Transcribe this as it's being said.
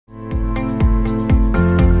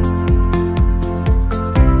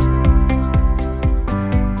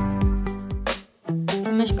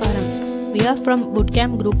are from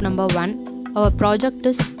Bootcamp Group number 1. Our project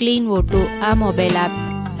is CleanO2, a mobile app.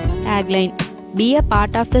 Tagline: be a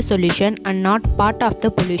part of the solution and not part of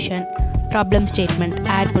the pollution. Problem statement: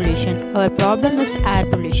 air pollution. Our problem is air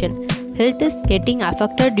pollution. Health is getting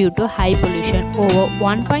affected due to high pollution. Over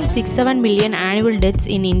 1.67 million annual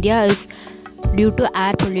deaths in India is due to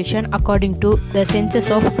air pollution according to the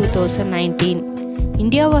census of 2019.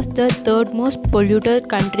 India was the third most polluted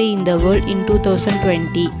country in the world in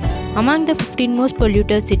 2020. Among the 15 most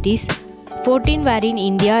polluted cities, 14 were in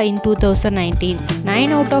India in 2019.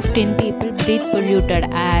 9 out of 10 people breathe polluted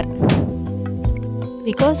air.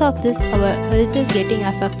 Because of this, our health is getting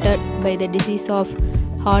affected by the disease of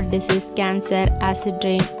heart disease, cancer, acid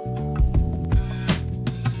rain.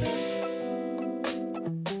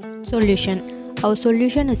 Solution: our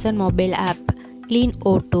solution is a mobile app,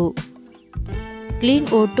 CleanO2.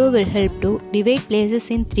 CleanO2 will help to divide places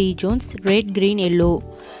in 3 zones: red, green, yellow.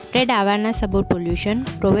 Spread awareness about pollution,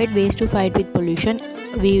 provide ways to fight with pollution.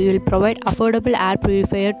 We will provide affordable air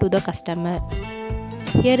purifier to the customer.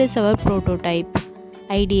 Here is our prototype.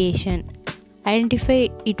 Ideation: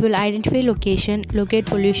 it will identify location, locate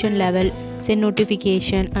pollution level, send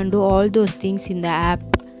notification, and do all those things in the app.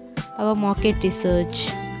 Our market research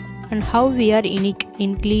and how we are unique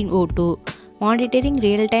in CleanO2. Monitoring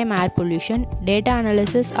real-time air pollution, data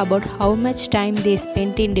analysis about how much time they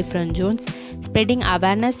spent in different zones, spreading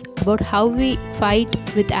awareness about how we fight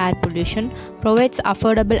with air pollution, provides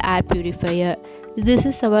affordable air purifier. This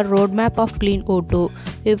is our roadmap of CleanO2.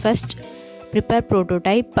 We first prepare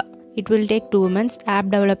prototype. It will take 2 months.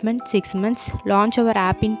 App development 6 months. Launch our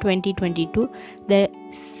app in 2022. The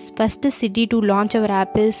first city to launch our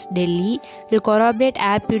app is Delhi. We'll collaborate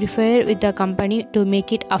air purifier with the company to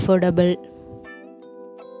make it affordable.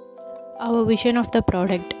 Our vision of the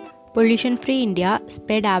product: pollution-free India,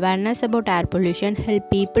 spread awareness about air pollution,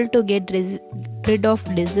 help people to get rid of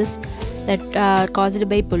diseases that are caused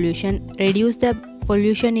by pollution, reduce the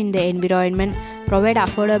pollution in the environment, provide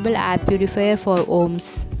affordable air purifier for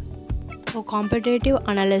homes. For competitive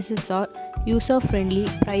analysis are user-friendly,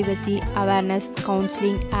 privacy, awareness,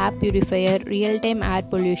 counseling, air purifier, real-time air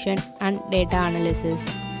pollution, and data analysis.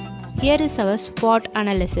 Here is our SWOT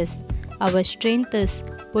analysis. Our strength is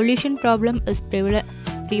pollution problem is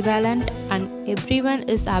prevalent and everyone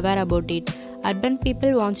is aware about it. Urban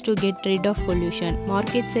people wants to get rid of pollution.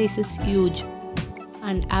 Market size is huge.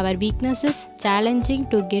 And our weakness is challenging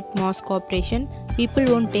to get mass cooperation. People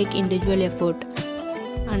won't take individual effort.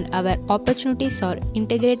 And our opportunities are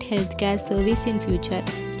integrate healthcare service in future,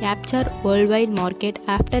 capture worldwide market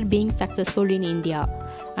after being successful in India.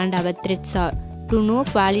 And our threats are to know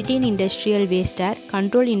quality in industrial waste air,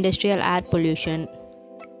 control industrial air pollution.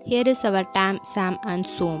 Here is our TAM, SAM and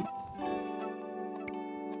SOM.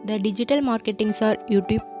 The digital marketings are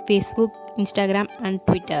YouTube, Facebook, Instagram and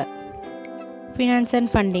Twitter. Finance and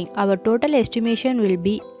funding. Our total estimation will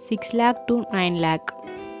be 6 lakh to 9 lakh.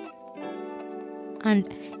 And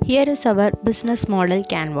here is our business model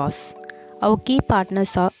canvas. Our key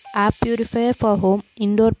partners are air purifier for home,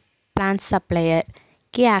 indoor plant supplier.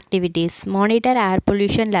 Key activities: monitor air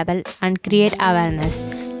pollution level and create awareness.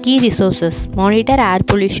 Key resources: monitor air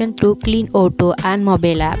pollution through CleanO2 and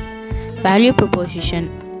mobile app. Value proposition: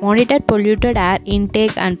 monitor polluted air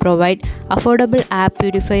intake and provide affordable air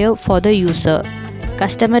purifier for the user.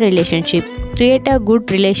 Customer relationship: create a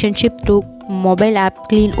good relationship through mobile app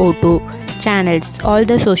CleanO2. Channels: all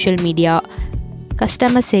the social media.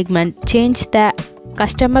 Customer segment: change the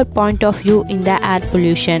customer point of view in the air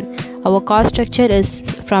pollution. Our cost structure is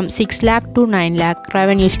from 6 lakh to 9 lakh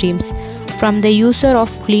revenue streams from the user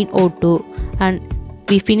of CleanO2. And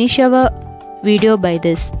we finish our video by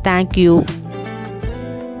this. Thank you.